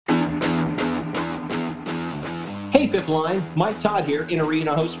fifth line, Mike Todd here,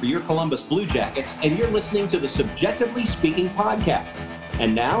 in-arena host for your Columbus Blue Jackets, and you're listening to the Subjectively Speaking podcast.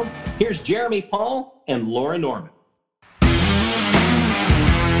 And now, here's Jeremy Paul and Laura Norman.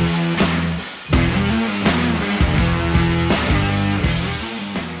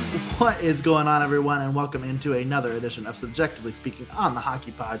 What is going on, everyone, and welcome into another edition of Subjectively Speaking on the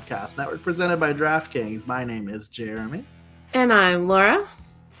Hockey Podcast Network, presented by DraftKings. My name is Jeremy. And I'm Laura.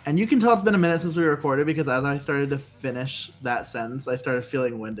 And you can tell it's been a minute since we recorded because as I started to finish that sentence, I started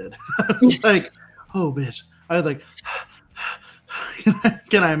feeling winded. I was like, oh, bitch. I was like,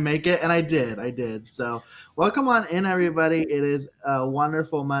 can I make it? And I did. So welcome on in, everybody. It is a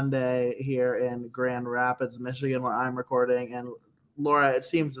wonderful Monday here in Grand Rapids, Michigan, where I'm recording. And Laura, it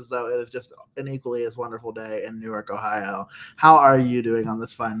seems as though it is just an equally as wonderful day in Newark, Ohio. How are you doing on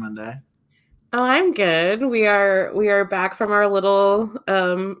this fine Monday? Oh, I'm good. We are back from our little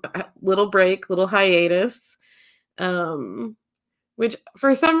break, little hiatus. Which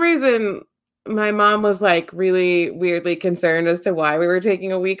for some reason my mom was like really weirdly concerned as to why we were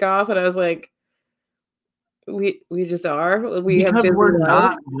taking a week off, and I was like, we just are. Because we're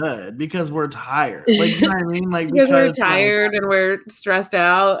not good. Because we're tired. Like, you know what I mean? Like because we're tired and we're stressed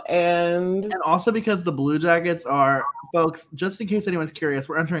out, and also because the Blue Jackets are, folks. Just in case anyone's curious,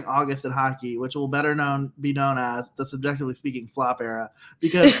 we're entering August in hockey, which will be known as the Subjectively Speaking flop era.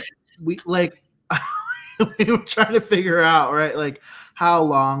 Because we were trying to figure out, right, like how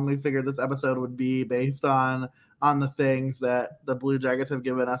long we figured this episode would be based on the things that the Blue Jackets have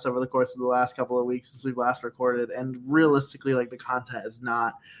given us over the course of the last couple of weeks since we've last recorded. And realistically, like, the content is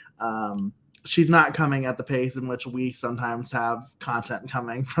not, she's not coming at the pace in which we sometimes have content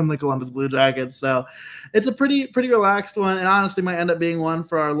coming from the Columbus Blue Jackets. So it's a pretty relaxed one, and honestly might end up being one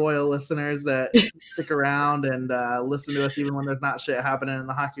for our loyal listeners that stick around and listen to us even when there's not shit happening in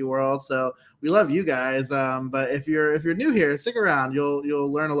the hockey world. So we love you guys. But if you're new here, stick around.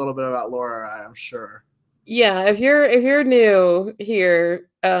 You'll learn a little bit about Laura, I'm sure. Yeah, if you're new here,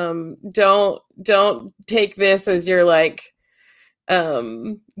 don't take this as your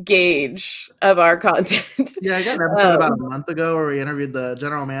gauge of our content. Yeah, I got an episode about a month ago where we interviewed the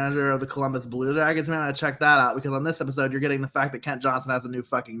general manager of the Columbus Blue Jackets. Man, I check that out because on this episode you're getting the fact that Kent Johnson has a new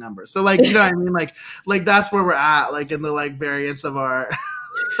fucking number. So like, you know what I mean? Like that's where we're at, like in the variance of our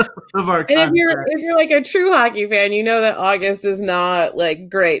of our content. And if you're like a true hockey fan, you know that August is not like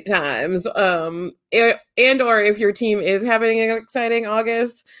great times. And or if your team is having an exciting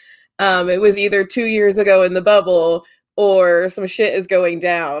August, it was either 2 years ago in the bubble or some shit is going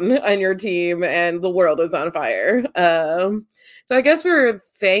down on your team and the world is on fire. So I guess we're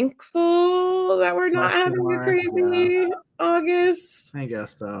thankful that we're not having a crazy August. I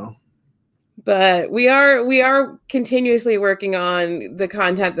guess so. But we are continuously working on the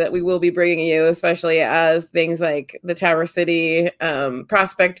content that we will be bringing you, especially as things like the Tower City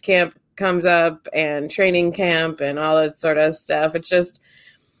prospect camp comes up and training camp and all that sort of stuff. It's just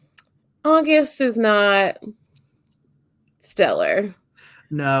August is not stellar.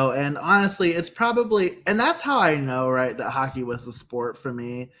 No, and honestly, it's probably, and that's how I know, right, that hockey was the sport for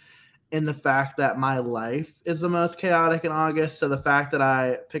me, in the fact that my life is the most chaotic in August. So the fact that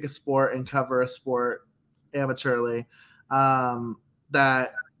I pick a sport and cover a sport amateurly,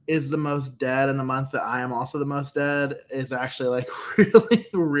 that is the most dead in the month that I am also the most dead, is actually like really,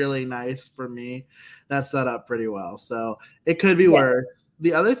 really nice for me. That's set up pretty well. So it could be worse.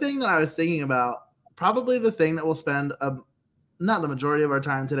 The other thing that I was thinking about, probably the thing that we'll spend not the majority of our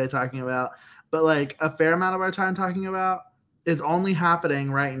time today talking about, but like a fair amount of our time talking about, is only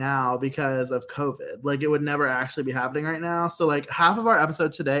happening right now because of COVID. Like, it would never actually be happening right now. So like half of our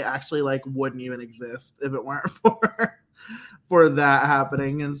episode today actually like wouldn't even exist if it weren't for that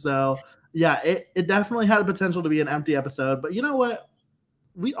happening. And so yeah, it definitely had a potential to be an empty episode, but you know what?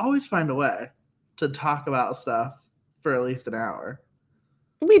 We always find a way to talk about stuff for at least an hour.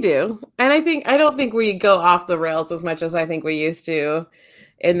 We do. And I don't think we go off the rails as much as I think we used to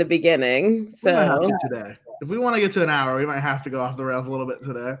in the beginning. So we might have to today. If we want to get to an hour, we might have to go off the rails a little bit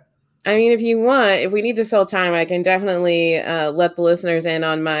today. I mean, if we need to fill time, I can definitely let the listeners in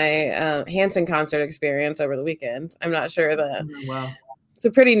on my Hanson concert experience over the weekend. I'm not sure that it's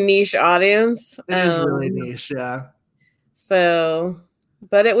a pretty niche audience. It is really niche, yeah. So,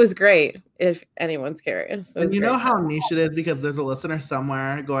 but it was great. If anyone's curious, and you know how niche it is because there's a listener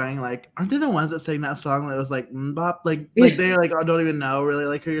somewhere going like, "Aren't they the ones that sang that song that was like bop?" Like they like don't even know really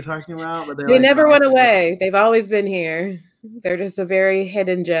like who you're talking about, but they never went away. They've always been here. They're just a very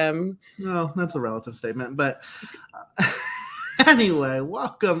hidden gem. No, that's a relative statement, but anyway,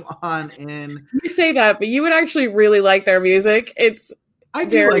 welcome on in. You say that, but you would actually really like their music. It's I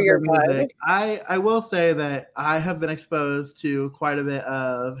do like their music. I will say that I have been exposed to quite a bit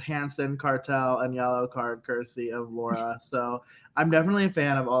of Hanson, Cartel, and Yellow Card courtesy of Laura. So I'm definitely a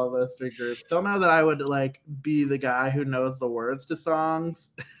fan of all of those three groups. Don't know that I would like be the guy who knows the words to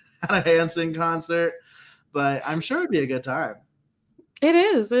songs at a Hanson concert, but I'm sure it'd be a good time. It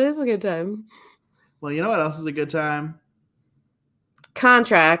is. It is a good time. Well, you know what else is a good time?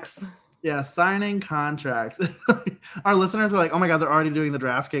 Contracts. Yeah, signing contracts. Our listeners are like, oh my God, they're already doing the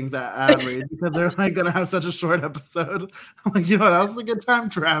DraftKings ad read because they're like going to have such a short episode. I'm like, you know what else is a good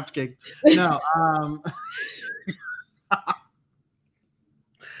time? DraftKings. No.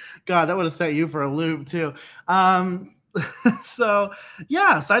 God, that would have set you for a loop too. So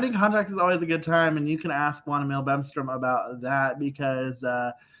yeah, signing contracts is always a good time. And you can ask Juan Emil Bemstrom about that because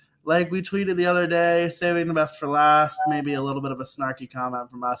like we tweeted the other day, saving the best for last, maybe a little bit of a snarky comment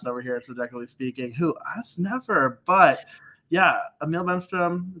from us over here at Subjectively Speaking, who us never, but yeah, Emil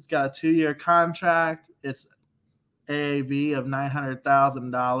Bemstrom has got a 2-year contract. It's AAV of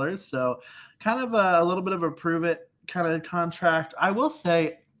 $900,000. So kind of a little bit of a prove it kind of contract. I will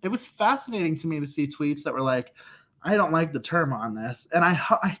say it was fascinating to me to see tweets that were like, I don't like the term on this. And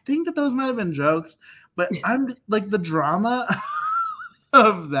I think that those might have been jokes, but I'm like the drama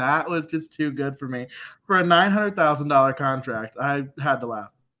of that was just too good for me. For a $900,000 contract, I had to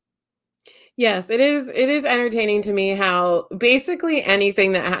laugh. Yes, it is. It is entertaining to me how basically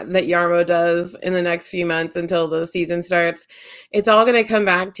anything that Jarmo does in the next few months until the season starts, it's all going to come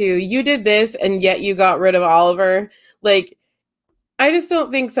back to you did this and yet you got rid of Oliver. Like, I just don't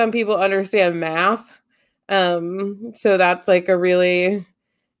think some people understand math. So that's like a really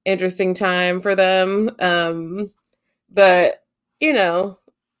interesting time for them. But you know,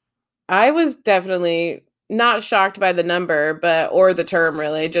 I was definitely not shocked by the number, or the term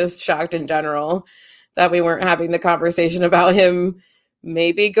really, just shocked in general that we weren't having the conversation about him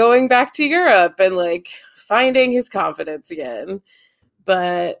maybe going back to Europe and like finding his confidence again.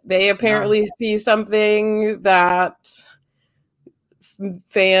 But they apparently see something that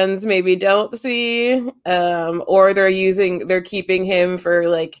fans maybe don't see, or they're keeping him for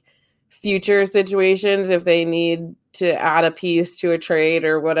like future situations if they need to add a piece to a trade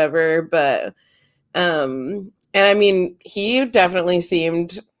or whatever. But and I mean, he definitely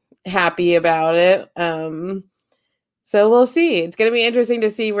seemed happy about it. So we'll see. It's going to be interesting to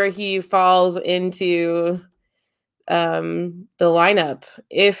see where he falls into the lineup,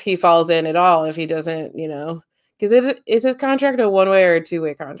 if he falls in at all, if he doesn't, because is his contract a one-way or a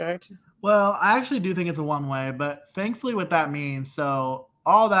two-way contract? Well, I actually do think it's a one-way, but thankfully what that means, so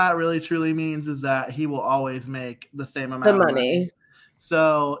all that really truly means is that he will always make the same amount of money.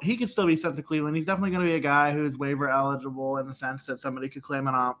 So he could still be sent to Cleveland. He's definitely going to be a guy who's waiver eligible in the sense that somebody could claim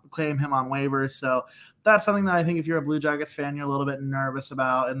him on waivers. So that's something that I think if you're a Blue Jackets fan, you're a little bit nervous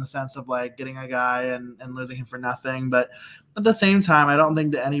about in the sense of like getting a guy and losing him for nothing. But at the same time, I don't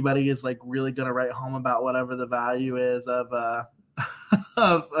think that anybody is like really going to write home about whatever the value is of a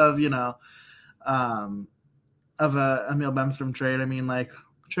Emil Bemstrom trade. I mean, like,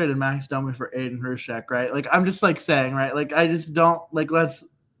 traded Max Domi for Aiden Hrushek, right? Like, I'm just like saying, right? Like, I just don't like, let's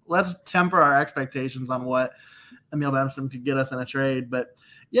temper our expectations on what Emil Bemstrom could get us in a trade. But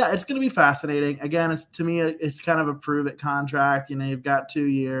yeah, it's going to be fascinating. Again, it's kind of a prove it contract. You've got 2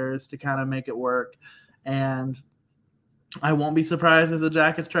 years to kind of make it work. And I won't be surprised if the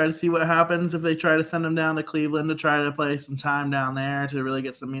Jackets try to see what happens if they try to send him down to Cleveland to try to play some time down there to really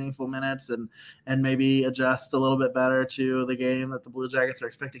get some meaningful minutes and maybe adjust a little bit better to the game that the Blue Jackets are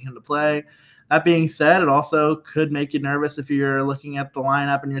expecting him to play. That being said, it also could make you nervous if you're looking at the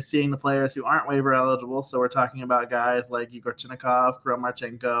lineup and you're seeing the players who aren't waiver eligible. So we're talking about guys like Igor Chinnikov, Kirill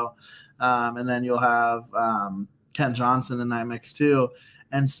Marchenko, and then you'll have Kent Johnson in that mix too.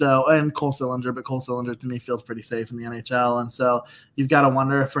 And Cole Sillinger, but Cole Sillinger to me feels pretty safe in the NHL. And so you've got to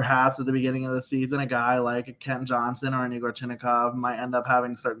wonder if perhaps at the beginning of the season, a guy like a Kent Johnson or an Igor Chinnikov might end up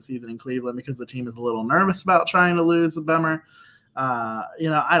having to start the season in Cleveland because the team is a little nervous about trying to lose a Bemmer. I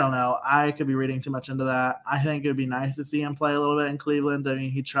don't know. I could be reading too much into that. I think it would be nice to see him play a little bit in Cleveland. I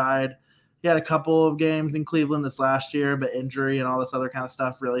mean, he had a couple of games in Cleveland this last year, but injury and all this other kind of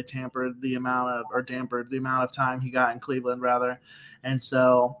stuff really dampered the amount of time he got in Cleveland rather. And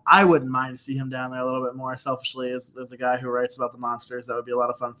so I wouldn't mind to see him down there a little bit more selfishly as a guy who writes about the Monsters. That would be a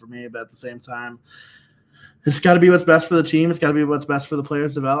lot of fun for me. But at the same time, it's got to be what's best for the team. It's got to be what's best for the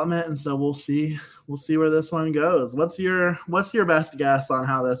players' development. And so we'll see where this one goes. What's your best guess on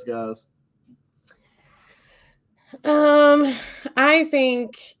how this goes? I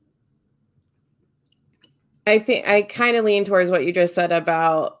kind of lean towards what you just said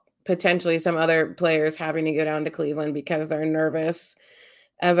about potentially some other players having to go down to Cleveland because they're nervous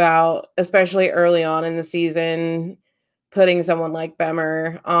about, especially early on in the season, putting someone like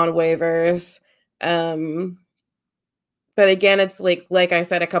Bemer on waivers. But again, it's like I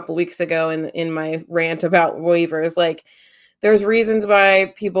said a couple weeks ago in my rant about waivers, like there's reasons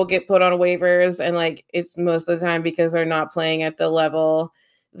why people get put on waivers, and like it's most of the time because they're not playing at the level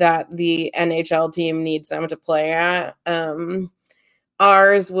that the NHL team needs them to play at.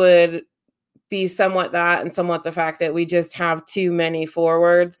 Ours would be somewhat that, and somewhat the fact that we just have too many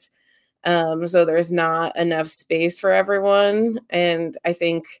forwards. So there's not enough space for everyone. And I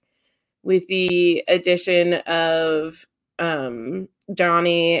think with the addition of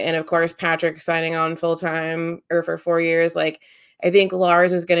Johnny and of course Patrick signing on full-time or for 4 years, like I think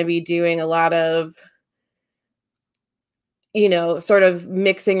Lars is going to be doing a lot of, sort of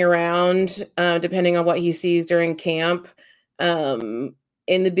mixing around depending on what he sees during camp in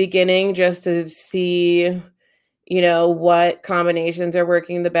the beginning, just to see what combinations are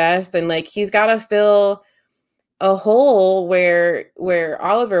working the best. And like he's got to fill a hole where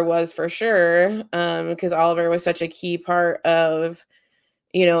Oliver was, for sure, because Oliver was such a key part of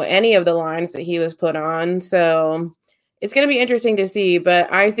any of the lines that he was put on. So it's going to be interesting to see,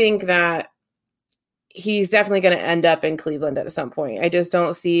 but I think that he's definitely going to end up in Cleveland at some point. I just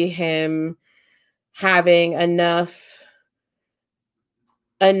don't see him having enough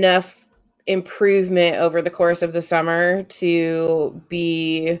improvement over the course of the summer to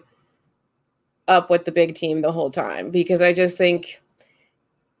be up with the big team the whole time, because I just think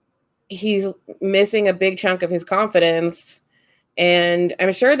he's missing a big chunk of his confidence. And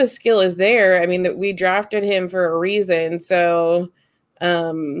I'm sure the skill is there. I mean, that we drafted him for a reason. So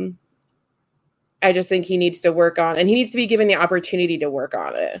I just think he needs to work on, and he needs to be given the opportunity to work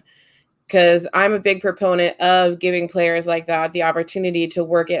on it. Because I'm a big proponent of giving players like that the opportunity to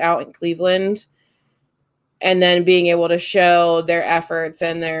work it out in Cleveland, and then being able to show their efforts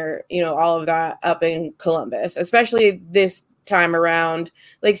and their, all of that up in Columbus, especially this time around.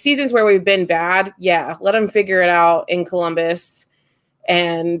 Like seasons where we've been bad, yeah, let them figure it out in Columbus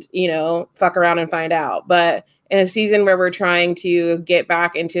and, fuck around and find out. But in a season where we're trying to get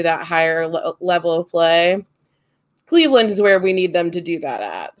back into that higher level of play, Cleveland is where we need them to do that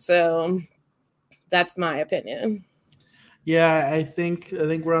at. So that's my opinion. Yeah, I think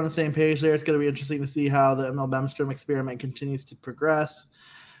we're on the same page there. It's going to be interesting to see how the Emil Bemstrom experiment continues to progress.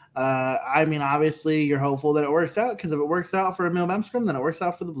 I mean, obviously, you're hopeful that it works out, because if it works out for Emil Bemstrom, then it works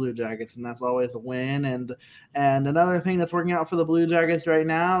out for the Blue Jackets, and that's always a win. And another thing that's working out for the Blue Jackets right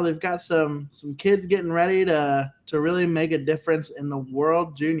now, they've got some kids getting ready to really make a difference in the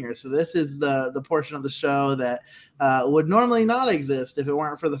World Juniors. So this is the portion of the show that would normally not exist if it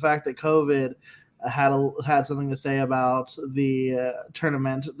weren't for the fact that COVID had something to say about the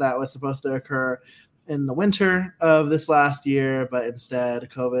tournament that was supposed to occur in the winter of this last year, but instead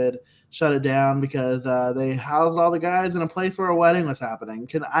COVID shut it down because they housed all the guys in a place where a wedding was happening.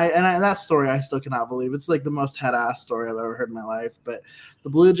 That story I still cannot believe. It's like the most head-ass story I've ever heard in my life. But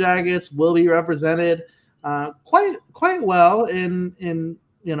the Blue Jackets will be represented quite well in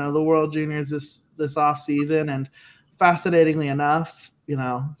the World Juniors this off season. And fascinatingly enough,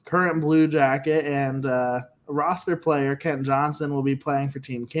 current Blue Jacket and roster player Kent Johnson will be playing for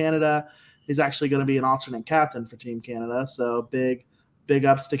Team Canada. He's actually going to be an alternate captain for Team Canada. So big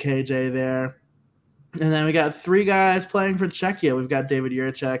ups to KJ there. And then we got 3 guys playing for Czechia. We've got David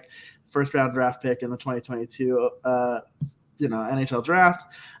Jiricek, first round draft pick in the 2022 NHL draft.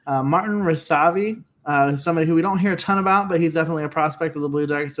 Martin Rysavy, somebody who we don't hear a ton about, but he's definitely a prospect that the Blue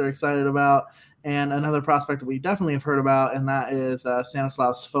Jackets are excited about. And another prospect that we definitely have heard about, and that is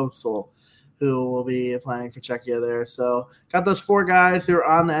Stanislav Svozil, who will be playing for Czechia there. So got those 4 guys who are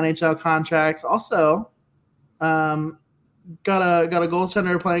on the NHL contracts. Also, got a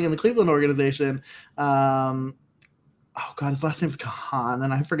goaltender playing in the Cleveland organization. His last name's Kahan,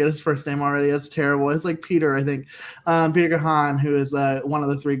 and I forget his first name already. That's terrible. It's like Peter, I think. Peter Kahan, who is one of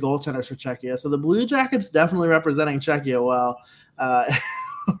the 3 goaltenders for Czechia. So the Blue Jackets definitely representing Czechia well.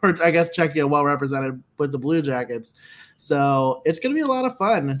 Or I guess Czechia well represented with the Blue Jackets. So it's going to be a lot of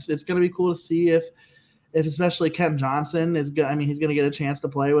fun. It's going to be cool to see if especially Kent Johnson is good. I mean, he's going to get a chance to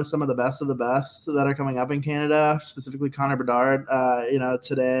play with some of the best that are coming up in Canada, specifically Connor Bedard.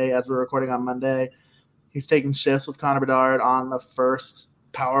 Today, as we're recording on Monday, he's taking shifts with Connor Bedard on the first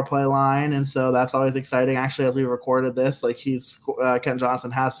power play line. And so that's always exciting. Actually, as we recorded this, Kent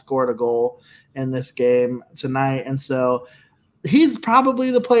Johnson has scored a goal in this game tonight. And so he's probably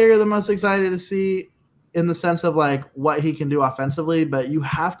the player the most excited to see in the sense of like what he can do offensively, but you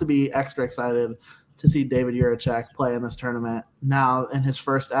have to be extra excited to see David Jiricek play in this tournament now in his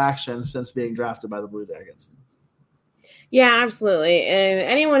first action since being drafted by the Blue Jackets. Yeah, absolutely. And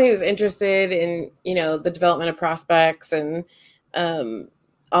anyone who's interested in, the development of prospects and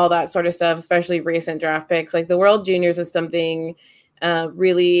all that sort of stuff, especially recent draft picks, like the World Juniors is something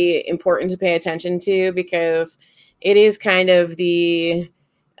really important to pay attention to, because it is kind of the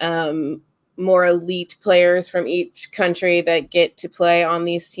more elite players from each country that get to play on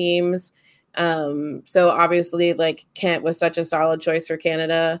these teams. So obviously, like, Kent was such a solid choice for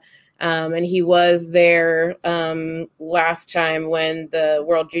Canada. And he was there last time when the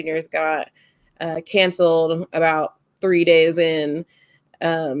World Juniors got canceled about 3 days in.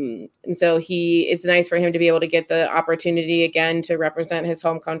 And so it's nice for him to be able to get the opportunity again to represent his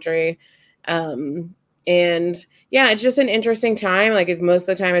home country. And yeah, it's just an interesting time. Like, most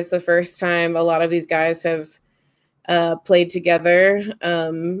of the time, it's the first time a lot of these guys have played together.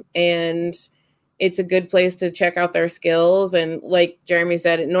 And it's a good place to check out their skills. And like Jeremy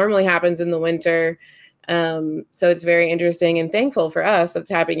said, it normally happens in the winter. So it's very interesting and thankful for us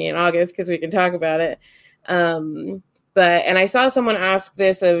that's happening in August, because we can talk about it. And I saw someone ask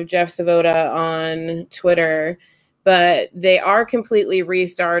this of Jeff Svoboda on Twitter, but they are completely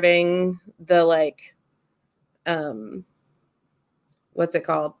restarting the, like, what's it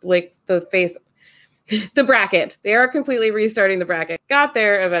called? Like the bracket. They are completely restarting the bracket. Got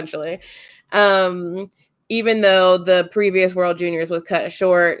there eventually. Even though the previous World Juniors was cut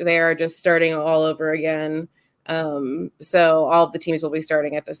short, they are just starting all over again. So all of the teams will be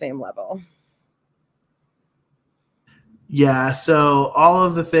starting at the same level. Yeah, so all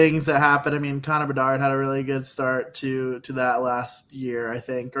of the things that happened, I mean, Connor Bedard had a really good start to that last year, I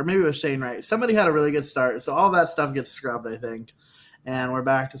think, or maybe it was Shane Wright. Somebody had a really good start, so all that stuff gets scrubbed, I think, and we're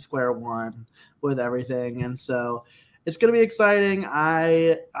back to square one with everything, and so it's going to be exciting.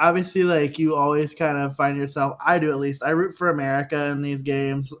 I obviously, like, you always kind of find yourself, I do at least, I root for America in these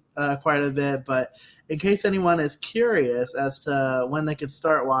games quite a bit, but in case anyone is curious as to when they could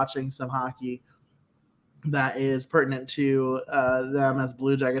start watching some hockey that is pertinent to them as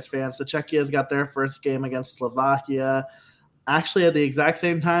Blue Jackets fans. So Czechia's got their first game against Slovakia actually at the exact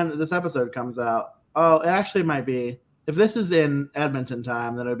same time that this episode comes out. Oh, it actually might be. If this is in Edmonton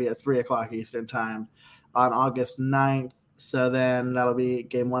time, then it'll be at 3 o'clock Eastern time on August 9th. So then that'll be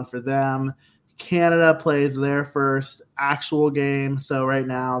game one for them. Canada plays their first actual game. So right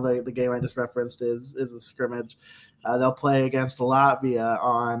now, the game I just referenced is a scrimmage. They'll play against Latvia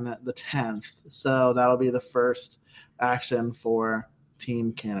on the 10th. So that'll be the first action for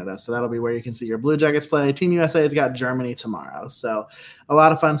Team Canada. So that'll be where you can see your Blue Jackets play. Team USA has got Germany tomorrow. So a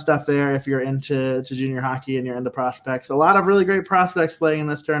lot of fun stuff there if you're into junior hockey and you're into prospects. A lot of really great prospects playing in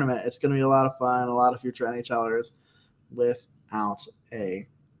this tournament. It's going to be a lot of fun, a lot of future NHLers without a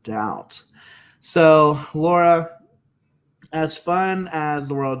doubt. So, Laura, as fun as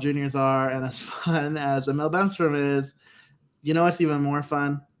the World Juniors are and as fun as Emil Bemstrom is, you know what's even more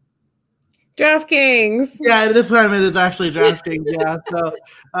fun? DraftKings. Yeah, this time it is actually DraftKings. Yeah, so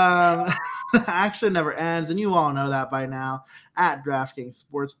the action never ends, and you all know that by now at DraftKings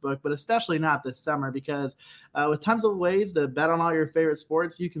Sportsbook, but especially not this summer, because with tons of ways to bet on all your favorite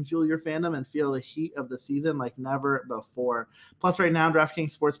sports, you can fuel your fandom and feel the heat of the season like never before. Plus, right now,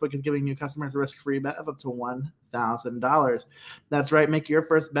 DraftKings Sportsbook is giving new customers a risk-free bet of up to $1,000. That's right, make your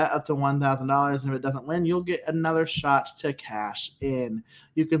first bet up to $1,000, and if it doesn't win, you'll get another shot to cash in.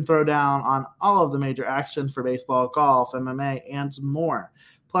 You can throw down on all of the major actions for baseball, golf, MMA, and more.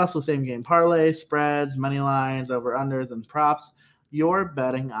 Plus, with same-game parlays, spreads, money lines, over-unders, and props, your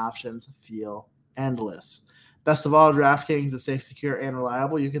betting options feel endless. Best of all, DraftKings is safe, secure, and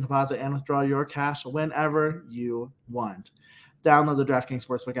reliable. You can deposit and withdraw your cash whenever you want. Download the DraftKings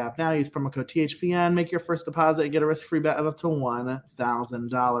Sportsbook app now. Use promo code THPN. Make your first deposit and get a risk-free bet of up to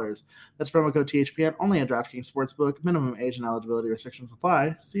 $1,000. That's promo code THPN only at DraftKings Sportsbook. Minimum age and eligibility restrictions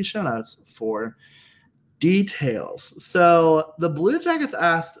apply. See show notes for details. So the Blue Jackets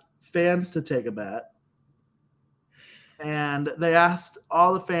asked fans to take a bet, and they asked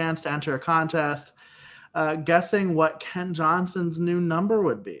all the fans to enter a contest guessing what Kent Johnson's new number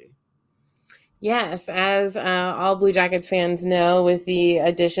would be. Yes, as all Blue Jackets fans know, with the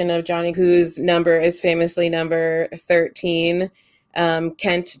addition of Johnny, whose number is famously number 13,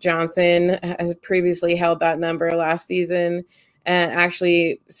 Kent Johnson has previously held that number last season and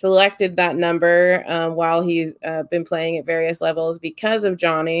actually selected that number while he's been playing at various levels because of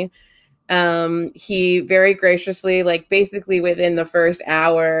Johnny. He very graciously, like basically within the first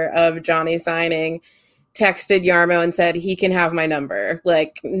hour of Johnny signing, texted Jarmo and said, he can have my number.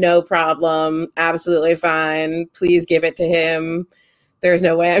 Like, no problem. Absolutely fine. Please give it to him. There's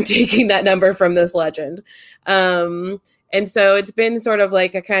no way I'm taking that number from this legend. And And so it's been sort of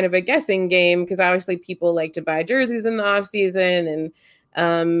like a kind of a guessing game because obviously people like to buy jerseys in the off season,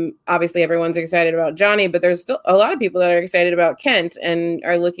 and obviously everyone's excited about Johnny, but there's still a lot of people that are excited about Kent and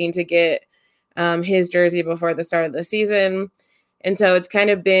are looking to get his jersey before the start of the season. And so it's kind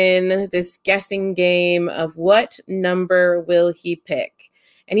of been this guessing game of what number will he pick.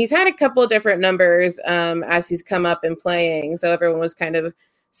 And he's had a couple of different numbers as he's come up and playing. So everyone was kind of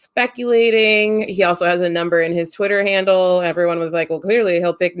speculating. He also has a number in his Twitter handle. Everyone was like, well, clearly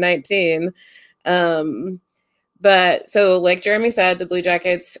he'll pick 19. But so like Jeremy said, the Blue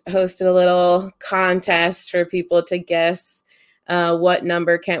Jackets hosted a little contest for people to guess what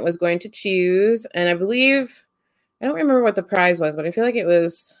number Kent was going to choose. And I believe, I don't remember what the prize was, but I feel like it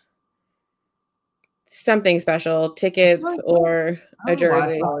was something special, tickets or a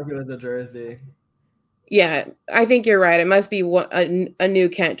jersey. I felt like it was a jersey. Yeah, I think you're right. It must be a new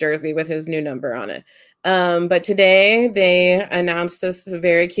Kent jersey with his new number on it. But today they announced this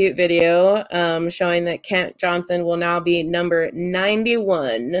very cute video showing that Kent Johnson will now be number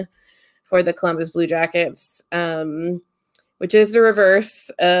 91 for the Columbus Blue Jackets, which is the reverse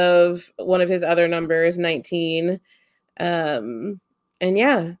of one of his other numbers, 19. And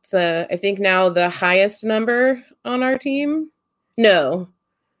yeah, it's I think now the highest number on our team. No,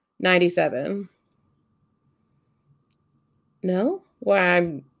 97. No?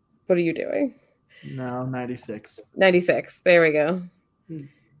 Why? What are you doing? No, 96. 96. There we go.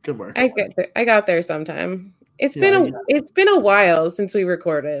 Good work. I got there sometime. It's been a while since we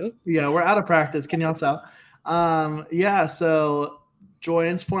recorded. Yeah, we're out of practice. Can y'all tell? Yeah, so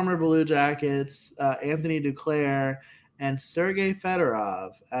joins former Blue Jackets, Anthony Duclair and Sergei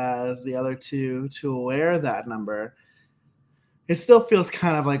Fedorov as the other two to wear that number. It still feels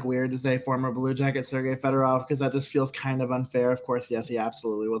kind of like weird to say former Blue Jacket Sergei Fedorov because that just feels kind of unfair. Of course, yes, he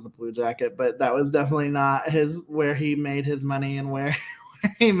absolutely was a Blue Jacket, but that was definitely not where he made his money and where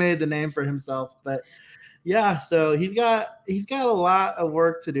he made the name for himself. But yeah, so he's got a lot of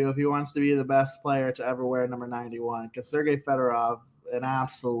work to do if he wants to be the best player to ever wear number 91 because Sergei Fedorov, an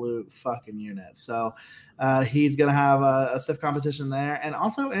absolute fucking unit. So he's going to have a stiff competition there. And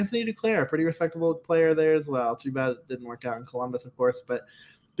also Anthony Duclair, a pretty respectable player there as well. Too bad it didn't work out in Columbus, of course. But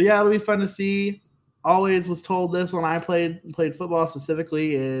yeah, it'll be fun to see. Always was told this when I played football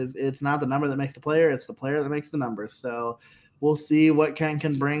specifically is it's not the number that makes the player, it's the player that makes the number. So we'll see what Kent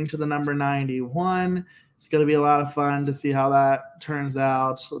can bring to the number 91. It's going to be a lot of fun to see how that turns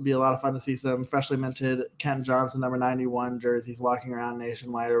out. It'll be a lot of fun to see some freshly minted Kent Johnson number 91 jerseys walking around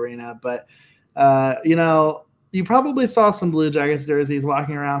Nationwide Arena. But you probably saw some Blue Jackets jerseys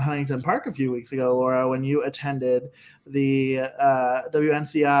walking around Huntington Park a few weeks ago, Laura, when you attended the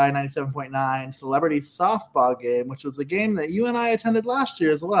WNCI 97.9 Celebrity Softball game, which was a game that you and I attended last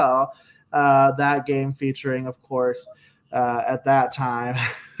year as well. That game featuring, of course, at that time,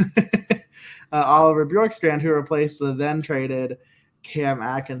 Oliver Bjorkstrand, who replaced the then traded Cam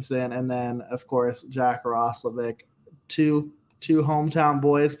Atkinson, and then, of course, Jack Roslovic, two hometown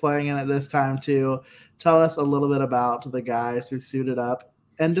boys playing in it this time too. Tell us a little bit about the guys who suited up,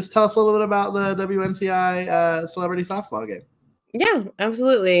 and just tell us a little bit about the WNCI Celebrity Softball game. Yeah,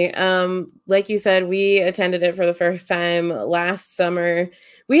 absolutely. Like you said, we attended it for the first time last summer.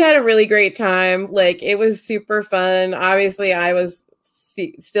 We had a really great time. Like, it was super fun. Obviously, I was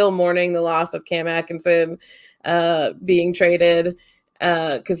still mourning the loss of Cam Atkinson being traded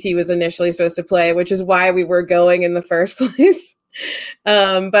because he was initially supposed to play, which is why we were going in the first place.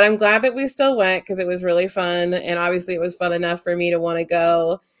 But I'm glad that we still went because it was really fun. And obviously it was fun enough for me to want to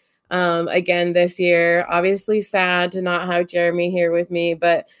go again this year. Obviously sad to not have Jeremy here with me,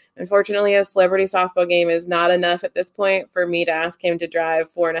 but unfortunately a celebrity softball game is not enough at this point for me to ask him to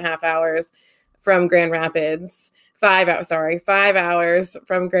drive 4.5 hours from Grand Rapids, 5 hours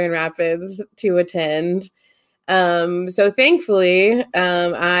from Grand Rapids to attend. So thankfully,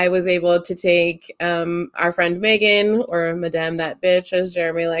 I was able to take our friend Megan, or Madame That Bitch, as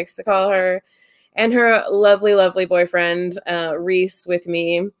Jeremy likes to call her, and her lovely, lovely boyfriend, Reese, with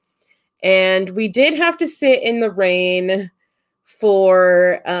me. And we did have to sit in the rain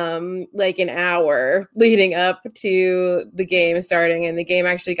for like an hour leading up to the game starting, and the game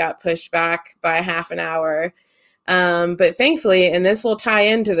actually got pushed back by half an hour. But thankfully, and this will tie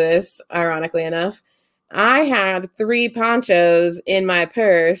into this, ironically enough, I had 3 ponchos in my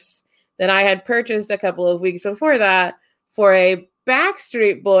purse that I had purchased a couple of weeks before that for a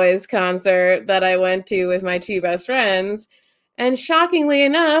Backstreet Boys concert that I went to with my 2 best friends. And shockingly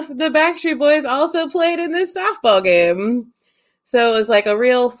enough, the Backstreet Boys also played in this softball game. So it was like a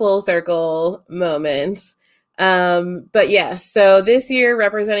real full circle moment. But yes, so this year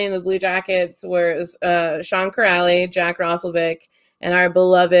representing the Blue Jackets was Sean Corrali, Jack Rosselvic, and our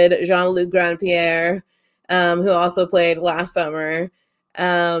beloved Jean-Luc Grandpierre, who also played last summer.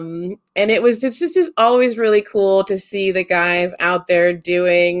 And it was just always really cool to see the guys out there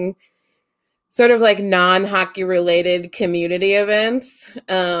doing sort of like non-hockey related community events,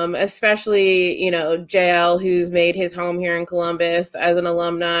 especially, JL, who's made his home here in Columbus as an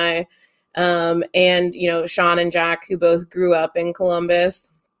alumni, and, Sean and Jack, who both grew up in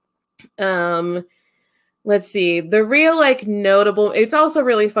Columbus. Let's see, the real notable, it's also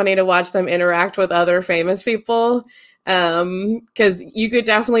really funny to watch them interact with other famous people, because you could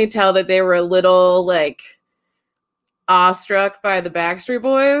definitely tell that they were a little awestruck by the Backstreet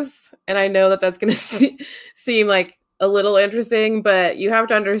Boys, and I know that that's going to seem like a little interesting, but you have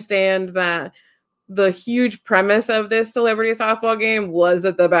to understand that the huge premise of this celebrity softball game was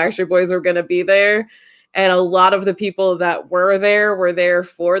that the Backstreet Boys were going to be there, and a lot of the people that were there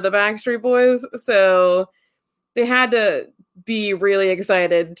for the Backstreet Boys, so they had to be really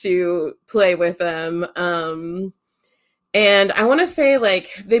excited to play with them. And I want to say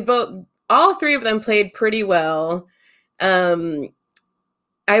all three of them played pretty well.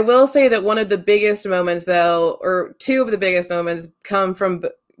 I will say that one of the biggest moments, though, or two of the biggest moments, came from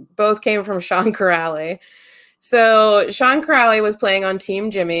Sean Corrali. So Sean Corrali was playing on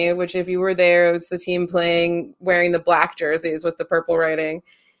Team Jimmy, which if you were there, it's the team playing wearing the black jerseys with the purple writing.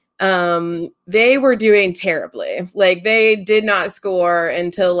 They were doing terribly. They did not score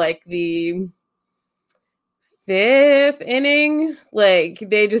until the fifth inning.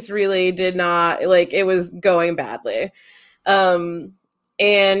 They just really did not, it was going badly.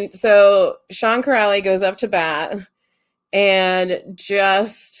 And so Sean Corrali goes up to bat and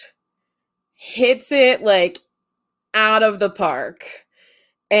just hits it out of the park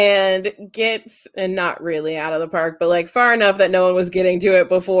and not really out of the park, but far enough that no one was getting to it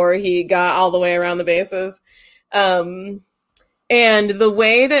before he got all the way around the bases. And the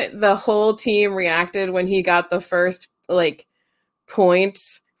way that the whole team reacted when he got the first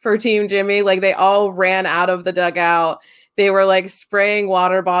point for Team Jimmy, they all ran out of the dugout. They were spraying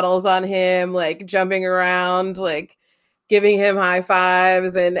water bottles on him, jumping around, giving him high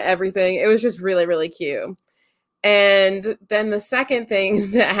fives and everything. It was just really, really cute. And then the second thing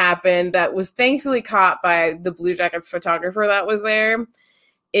that happened that was thankfully caught by the Blue Jackets photographer that was there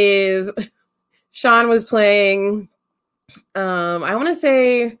is Sean was playing, I want to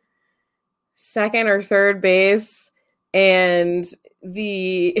say second or third base, and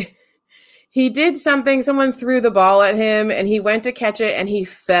he did something, someone threw the ball at him and he went to catch it and he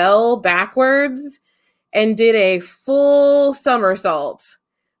fell backwards and did a full somersault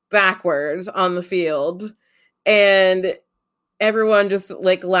backwards on the field. And everyone just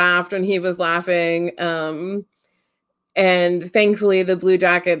laughed when he was laughing. And thankfully the Blue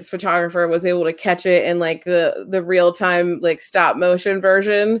Jackets photographer was able to catch it in the real time, stop motion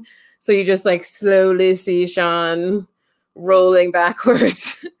version. So you just slowly see Sean rolling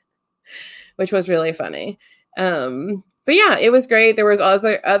backwards, which was really funny. But yeah, it was great. There was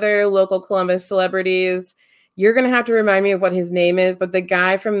also other local Columbus celebrities. You're going to have to remind me of what his name is, but the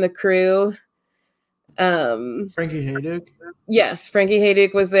guy from The Crew, Frankie Hayduk. Yes, Frankie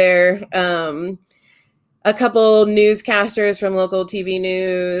Hayduk was there. A couple newscasters from local TV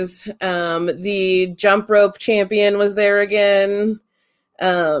news. The jump rope champion was there again.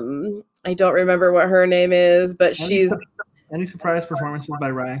 I don't remember what her name is, but she's... Any surprise performances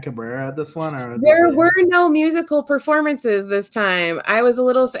by Ryan Cabrera at this one? Or there were no musical performances this time. I was a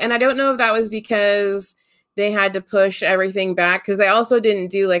little... And I don't know if that was because they had to push everything back, because they also didn't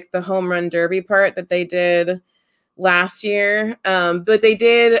do the home run derby part that they did last year. But they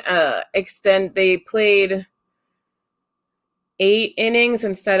did extend... They played 8 innings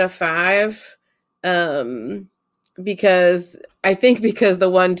instead of 5. Because the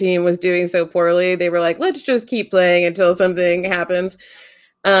one team was doing so poorly, they were let's just keep playing until something happens.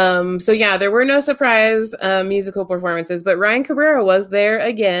 So yeah, there were no surprise musical performances, but Ryan Cabrera was there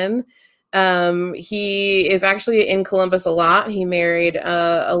again. He is actually in Columbus a lot. He married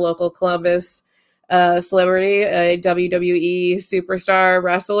a local Columbus celebrity, a WWE superstar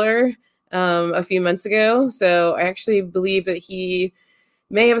wrestler, a few months ago. So I actually believe that he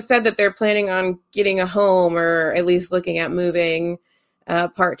may have said that they're planning on getting a home, or at least looking at moving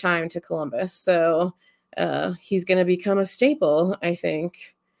part-time to Columbus. So he's going to become a staple, I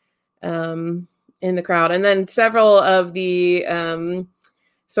think, in the crowd. And then several of the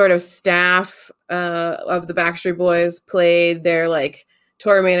sort of staff of the Backstreet Boys played their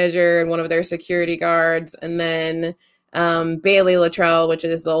tour manager and one of their security guards. And then Bailey Luttrell, which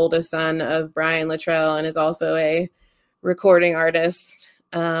is the oldest son of Brian Luttrell and is also a recording artist,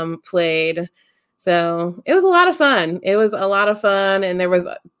 played. So it was a lot of fun. And there was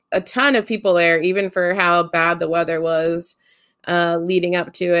a ton of people there, even for how bad the weather was leading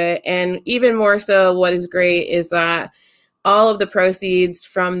up to it. And even more so, what is great is that all of the proceeds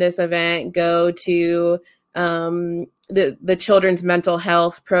from this event go to the children's mental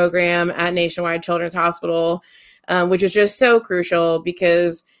health program at Nationwide Children's Hospital, which is just so crucial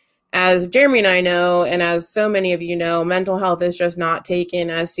because, as Jeremy and I know, and as so many of you know, mental health is just not taken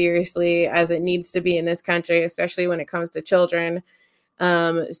as seriously as it needs to be in this country, especially when it comes to children.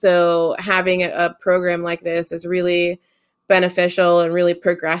 So having a program like this is really beneficial and really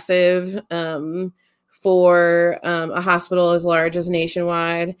progressive for a hospital as large as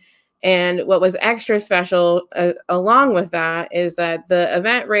Nationwide. And what was extra special along with that is that the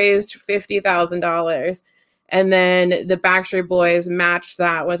event raised $50,000. And then the Backstreet Boys matched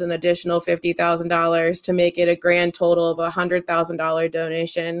that with an additional $50,000 to make it a grand total of $100,000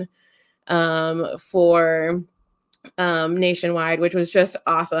 donation for Nationwide, which was just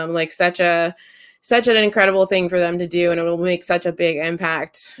awesome. Like such an incredible thing for them to do, and it will make such a big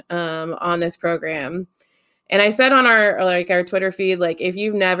impact on this program. And I said on our Twitter feed, like, if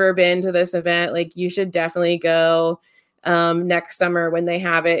you've never been to this event, like, you should definitely go next summer when they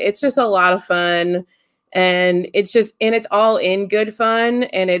have it. It's just a lot of fun. And it's all in good fun.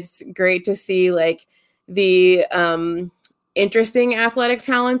 And it's great to see like the interesting athletic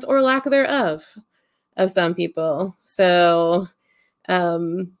talent or lack thereof of some people. So,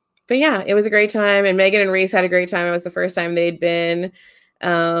 but yeah, it was a great time. And Megan and Reese had a great time. It was the first time they'd been.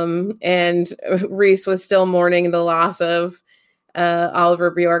 And Reese was still mourning the loss of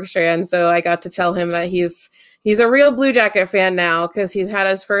Oliver Bjorkstrand. So I got to tell him that he's a real Blue Jacket fan now because he's had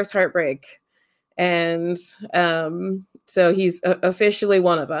his first heartbreak. And so he's officially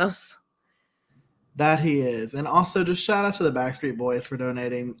one of us. That he is. And also just shout out to the Backstreet Boys for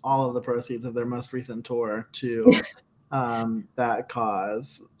donating all of the proceeds of their most recent tour to that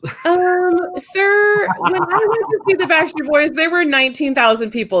cause. Sir, when I went to see the Backstreet Boys, there were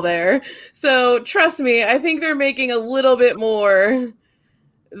 19,000 people there. So trust me, I think they're making a little bit more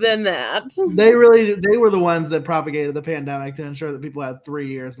than that. They were the ones that propagated the pandemic to ensure that people had 3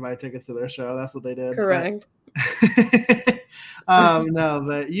 years to buy tickets to their show. That's what they did. Correct. No,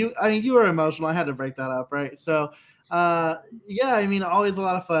 but you were emotional. I had to break that up, right? So yeah, I mean, always a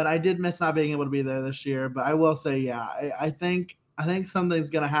lot of fun. I did miss not being able to be there this year, but I will say, yeah, I think something's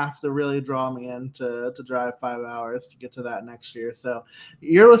gonna have to really draw me in to drive 5 hours to get to that next year. So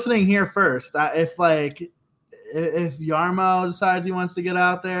you're listening here first. If Yarmo decides he wants to get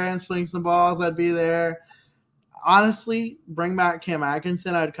out there and swing some balls, I'd be there. Honestly, bring back Cam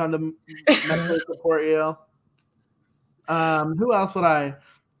Atkinson. I'd come to mentally support you. Who else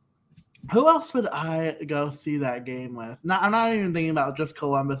would I go see that game with? I'm not even thinking about just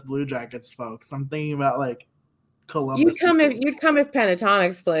Columbus Blue Jackets folks. I'm thinking about like Columbus. You'd come if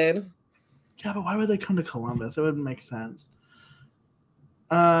Pentatonics played. Yeah, but why would they come to Columbus? It wouldn't make sense.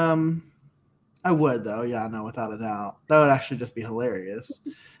 I would though. Yeah, no, without a doubt. That would actually just be hilarious.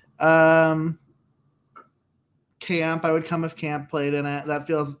 Camp, I would come if Camp played in it. That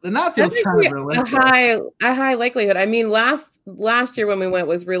feels kind of realistic. A high likelihood. I mean, last year when we went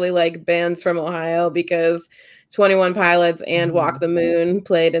was really like bands from Ohio because 21 Pilots and Walk the Moon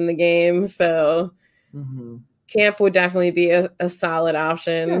played in the game. So Camp would definitely be a solid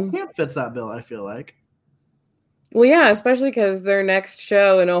option. Yeah, Camp fits that bill, I feel like. Well, yeah, especially because their next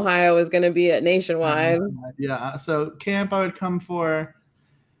show in Ohio is going to be at Nationwide. Yeah, so Camp I would come for.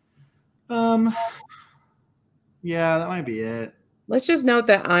 Yeah, that might be it. Let's just note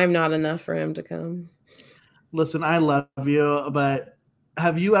that I'm not enough for him to come. Listen, I love you, but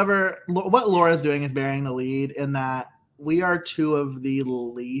have you ever – what Laura's doing is bearing the lead in that we are two of the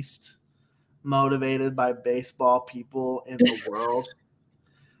least motivated by baseball people in the world.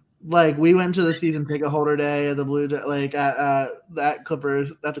 Like, we went to the season ticket holder day at the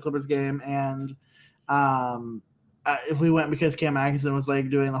at the Clippers game, and if we went because Cam Atkinson was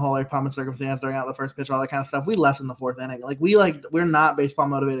like doing the whole like pomp and circumstance, throwing out the first pitch, all that kind of stuff. We left in the fourth inning. Like we're not baseball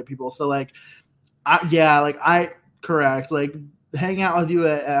motivated people. So correct. Like hanging out with you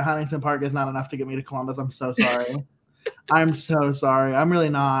at Huntington Park is not enough to get me to Columbus. I'm so sorry. I'm so sorry. I'm really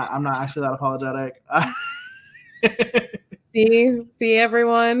not. I'm not actually that apologetic. See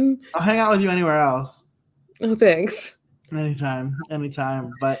everyone. I'll hang out with you anywhere else. Oh, thanks. Anytime.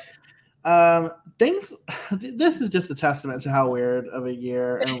 But this is just a testament to how weird of a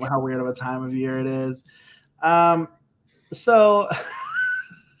year and how weird of a time of year it is. So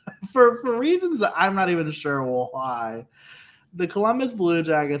for reasons that I'm not even sure why. The Columbus Blue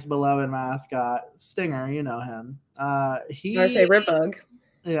Jackets' beloved mascot, Stinger, you know him. Our favorite bug.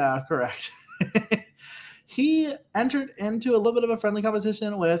 Yeah, correct. He entered into a little bit of a friendly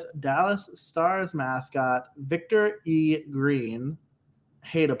competition with Dallas Stars mascot Victor E. Green.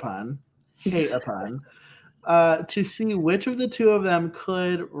 Hate a pun. To see which of the two of them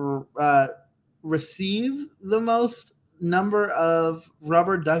could receive the most number of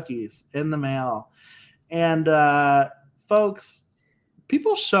rubber duckies in the mail. And folks,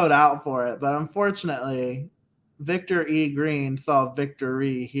 people showed out for it, but unfortunately, Victor E. Green saw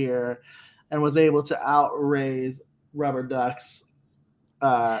victory here and was able to outraise rubber ducks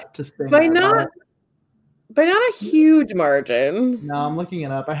to Stinger. By not a huge margin. No, I'm looking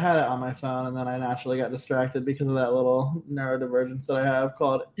it up. I had it on my phone, and then I naturally got distracted because of that little neurodivergence that I have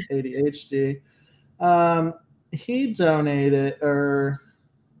called ADHD. He donated, or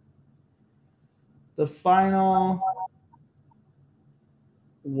the final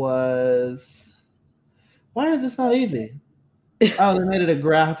was. Why is this not easy? Oh, they made it a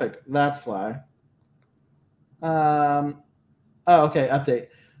graphic. That's why. Okay. Update.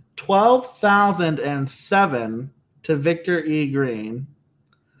 12,007 to Victor E. Green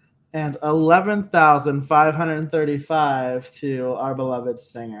and 11,535 to our beloved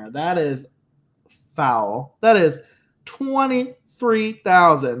Stinger. That is foul. That is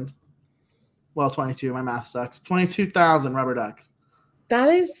 23,000. Well, 22. My math sucks. 22,000 rubber ducks. That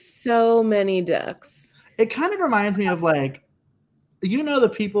is so many ducks. It kind of reminds me of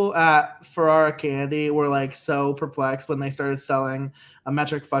the people at Ferrara Candy were like so perplexed when they started selling a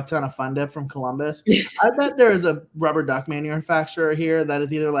metric fuck ton of Fun Dip from Columbus. I bet there is a rubber duck manufacturer here that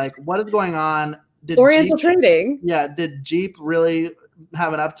is either like, what is going on? Oriental Trading. Yeah. Did Jeep really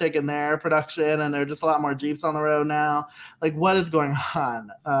have an uptick in their production and there are just a lot more Jeeps on the road now? Like, what is going on?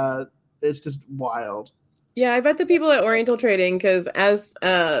 It's just wild. Yeah, I bet the people at Oriental Trading, because as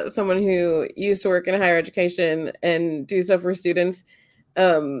someone who used to work in higher education and do stuff for students,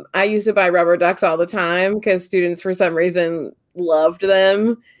 I used to buy rubber ducks all the time because students, for some reason, loved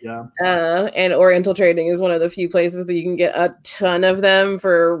them. Yeah. And Oriental Trading is one of the few places that you can get a ton of them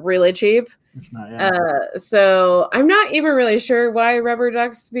for really cheap. It's not, yeah. So I'm not even really sure why rubber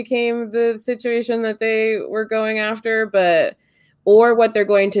ducks became the situation that they were going after, or what they're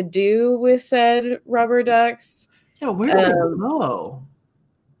going to do with said rubber ducks. Yeah, where did they go?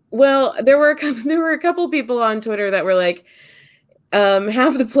 Well, there were a couple people on Twitter that were like,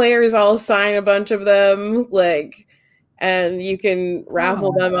 have the players all sign a bunch of them, and you can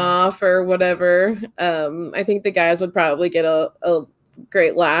raffle them off or whatever. I think the guys would probably get a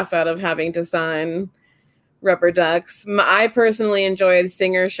great laugh out of having to sign rubber ducks. I personally enjoyed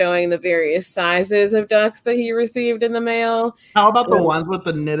Stinger showing the various sizes of ducks that he received in the mail. How about the ones with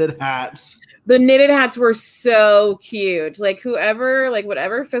the knitted hats? The knitted hats were so cute.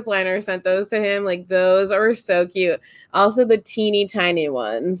 Whatever fifth liner sent those to him, those are so cute. Also the teeny tiny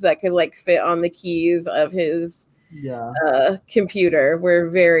ones that could fit on the keys of his computer were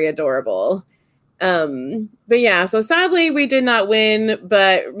very adorable. But yeah, so sadly we did not win,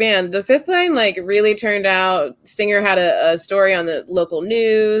 but man, the fifth line really turned out. Stinger had a story on the local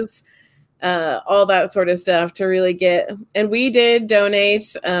news, all that sort of stuff to really get, and we did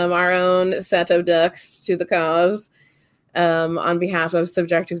donate our own set of ducks to the cause on behalf of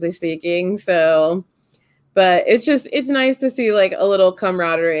Subjectively Speaking. So, but it's nice to see a little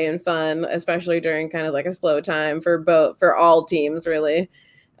camaraderie and fun, especially during kind of a slow time for all teams really.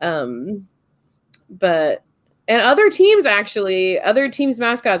 But other teams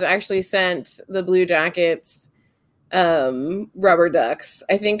mascots actually sent the Blue Jackets rubber ducks.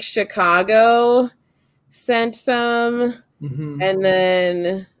 I think Chicago sent some, and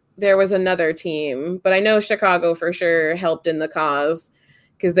then there was another team, but I know Chicago for sure helped in the cause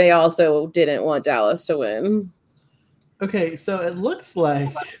because they also didn't want Dallas to win. Okay, so it looks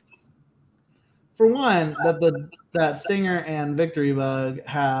like, for one, that Stinger and Victory Bug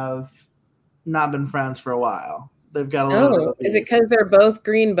have not been friends for a while. They've got a little bit. Is it because they're both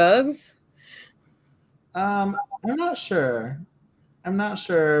green bugs? I'm not sure,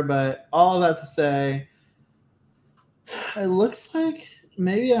 but all of that to say, it looks like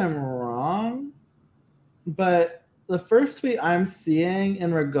maybe I'm wrong, but the first tweet I'm seeing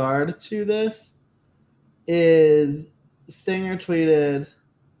in regard to this is Stinger tweeted,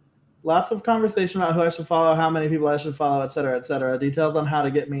 lots of conversation about who I should follow, how many people I should follow, et cetera, details on how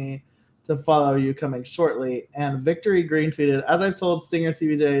to get me to follow you coming shortly. And Victory Green tweeted, as I've told Stinger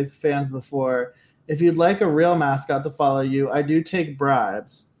CBJ's fans before, if you'd like a real mascot to follow you, I do take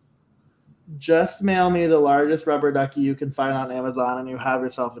bribes. just mail me the largest rubber ducky you can find on Amazon and you have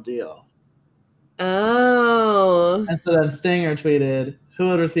yourself a deal. Oh. And so then Stinger tweeted, who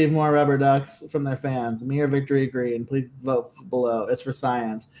would receive more rubber ducks from their fans, me or Victory Green? Please vote below. It's for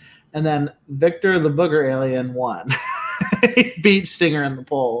science. And then Victor the Booger Alien won. He beat Stinger in the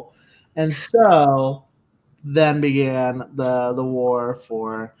poll. And so then began the war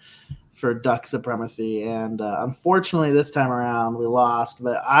for duck supremacy. And unfortunately, this time around, we lost.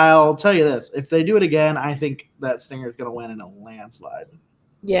 But I'll tell you this. If they do it again, I think that Stinger's going to win in a landslide.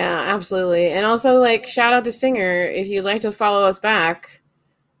 Yeah, absolutely. And also, like, shout out to Stinger. If you'd like to follow us back,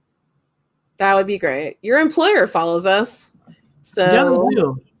 that would be great. Your employer follows us. So yeah, we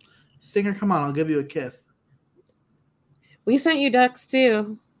do. Stinger, come on. I'll give you a kiss. We sent you ducks,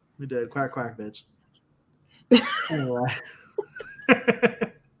 too. We did. Quack, quack, bitch. Anyway.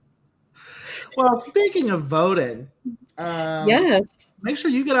 Well, speaking of voting, yes, make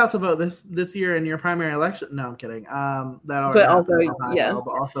sure you get out to vote this year in your primary election. No, I'm kidding. That but also, yeah,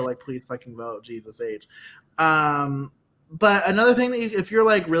 but also like, please fucking vote, Jesus H. But another thing that if you're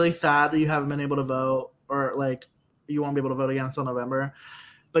like really sad that you haven't been able to vote, or like you won't be able to vote again until November,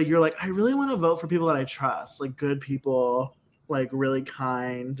 but you're like, I really want to vote for people that I trust, like good people, like really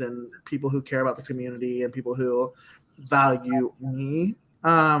kind, and people who care about the community and people who value me.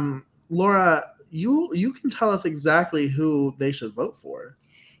 Laura, you can tell us exactly who they should vote for.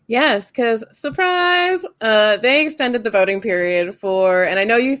 Yes, because surprise, they extended the voting period for, and I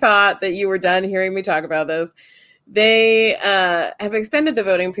know you thought that you were done hearing me talk about this. They have extended the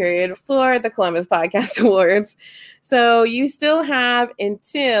voting period for the Columbus Podcast Awards. So you still have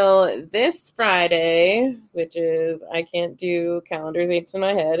until this Friday, which is, I can't do calendar dates in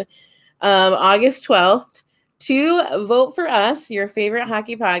my head, August 12th, to vote for us, your favorite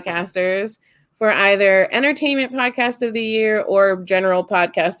hockey podcasters, for either Entertainment Podcast of the Year or General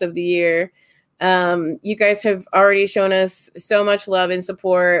Podcast of the Year. You guys have already shown us so much love and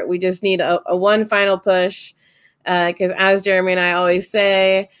support. We just need a one final push, because as Jeremy and I always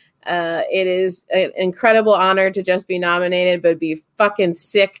say, it is an incredible honor to just be nominated, but be fucking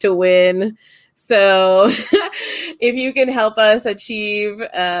sick to win. So if you can help us achieve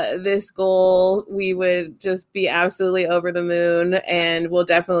this goal, we would just be absolutely over the moon, and we'll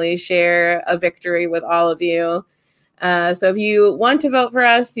definitely share a victory with all of you. So if you want to vote for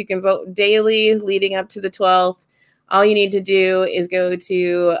us, you can vote daily leading up to the 12th. All you need to do is go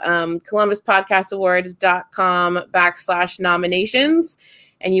to ColumbusPodcastAwards.com/nominations,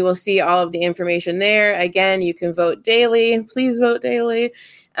 and you will see all of the information there. Again, you can vote daily. Please vote daily.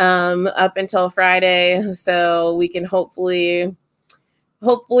 Up until Friday, so we can hopefully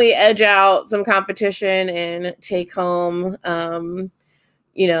edge out some competition and take home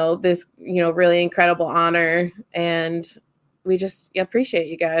this really incredible honor. And we just appreciate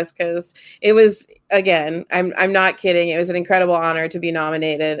you guys, because it was, again, I'm not kidding, it was an incredible honor to be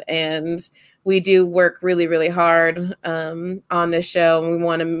nominated, and we do work really, really hard on this show, and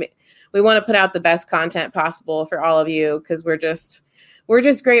we want to put out the best content possible for all of you, because we're just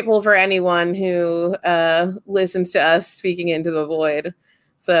grateful for anyone who listens to us speaking into the void.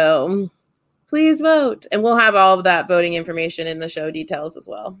 So please vote. And we'll have all of that voting information in the show details as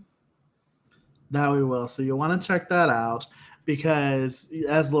well. That we will. So you'll want to check that out, because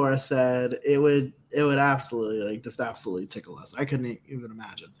as Laura said, it would absolutely absolutely tickle us. I couldn't even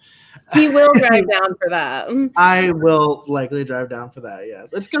imagine. He will drive down for that. I will likely drive down for that, yes.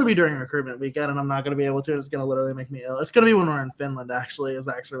 It's going to be during recruitment weekend, and I'm not going to be able to. It's going to literally make me ill. It's going to be when we're in Finland, actually, is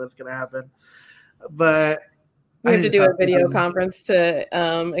actually what's going to happen. But we have to do a video conference to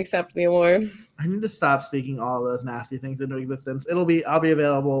accept the award. I need to stop speaking all those nasty things into existence. I'll be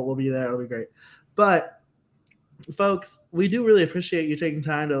available. We'll be there. It'll be great. But folks, we do really appreciate you taking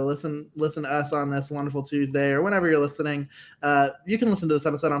time to listen to us on this wonderful Tuesday, or whenever you're listening. You can listen to this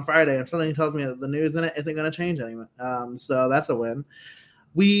episode on Friday, and something tells me that the news in it isn't going to change anyway. So that's a win.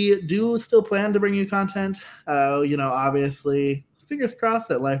 We do still plan to bring you content. Obviously, fingers crossed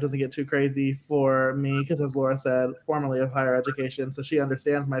that life doesn't get too crazy for me, because as Laura said, formerly of higher education, so she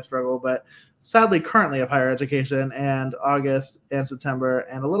understands my struggle, but sadly currently of higher education, and August and September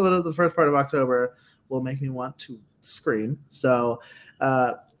and a little bit of the first part of October will make me want to scream. So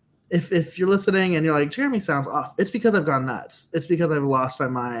if you're listening and you're like, Jeremy sounds off, it's because I've gone nuts. It's because I've lost my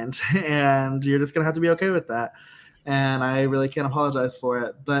mind, and you're just going to have to be okay with that. And I really can't apologize for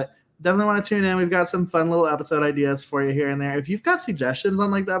it. But definitely want to tune in. We've got some fun little episode ideas for you here and there. If you've got suggestions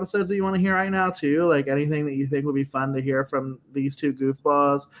on like the episodes that you want to hear right now too, like anything that you think would be fun to hear from these two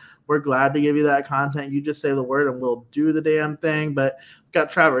goofballs, we're glad to give you that content. You just say the word and we'll do the damn thing. But we've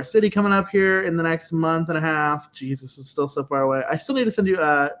got Traverse City coming up here in the next month and a half. Jesus, it's still so far away. I still need to send you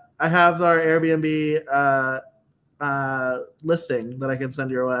I have our Airbnb listing that I can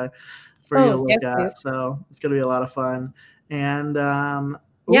send your way for you to look at. Please. So it's going to be a lot of fun. And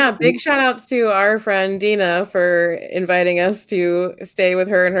big shout outs to our friend Dina for inviting us to stay with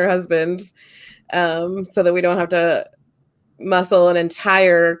her and her husband, so that we don't have to muscle an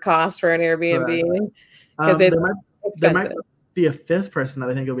entire cost for an Airbnb, because it's there might be a fifth person that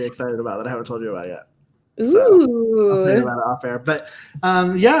I think you'll be excited about that I haven't told you about yet. Ooh. So I'll tell you about it off air. But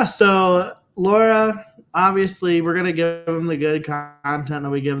so Laura, obviously we're gonna give them the good content that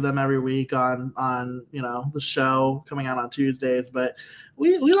we give them every week on the show coming out on Tuesdays, but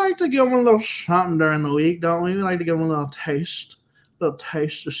we like to give them a little something during the week, don't we? We like to give them a little taste of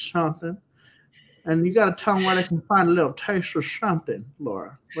something. And you got to tell them where they can find a little taste of something,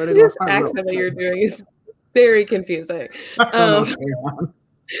 Laura. Where they This accent that you're doing is very confusing. I'm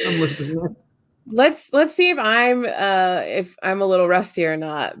listening. Let's see if I'm a little rusty or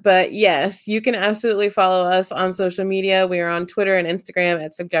not. But yes, you can absolutely follow us on social media. We are on Twitter and Instagram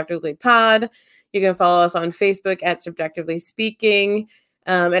at Subjectively Pod. You can follow us on Facebook at Subjectively Speaking.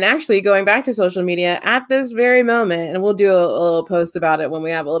 And actually, going back to social media at this very moment, and we'll do a little post about it when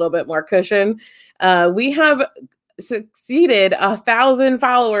we have a little bit more cushion. We have succeeded 1,000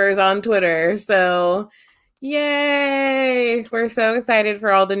 followers on Twitter. So yay! We're so excited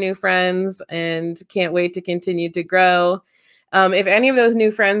for all the new friends and can't wait to continue to grow. If any of those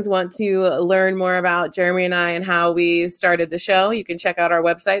new friends want to learn more about Jeremy and I and how we started the show, you can check out our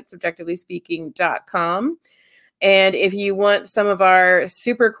website, subjectivelyspeaking.com. And if you want some of our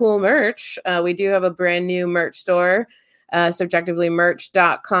super cool merch, we do have a brand new merch store,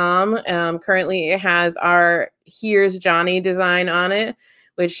 subjectivelymerch.com. Currently, it has our Here's Johnny design on it,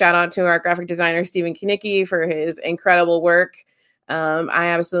 which shout out to our graphic designer, Stephen Kanicki, for his incredible work. I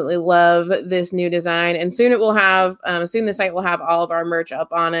absolutely love this new design. And soon the site will have all of our merch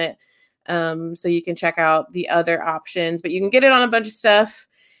up on it. So you can check out the other options, but you can get it on a bunch of stuff.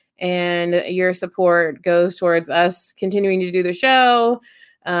 And your support goes towards us continuing to do the show,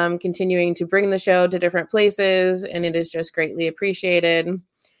 continuing to bring the show to different places, and it is just greatly appreciated.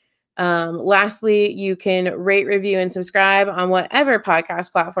 Lastly, you can rate, review, and subscribe on whatever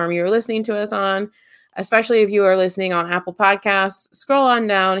podcast platform you're listening to us on, especially if you are listening on Apple Podcasts. Scroll on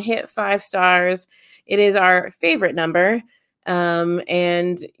down, hit 5 stars. It is our favorite number.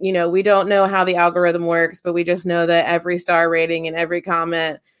 And we don't know how the algorithm works, but we just know that every star rating and every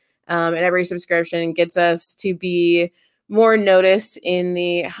comment and every subscription gets us to be more noticed in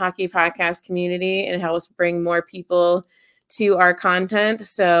the hockey podcast community and helps bring more people to our content.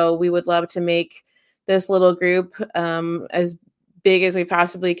 So we would love to make this little group as big as we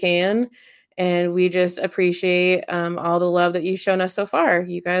possibly can. And we just appreciate all the love that you've shown us so far.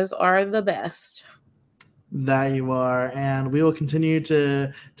 You guys are the best. That you are, and we will continue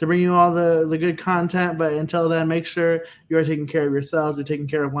to bring you all the good content, but until then, make sure you are taking care of yourselves, you're taking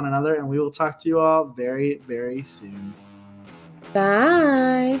care of one another, and we will talk to you all very, very soon.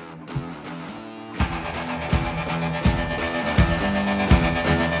 Bye.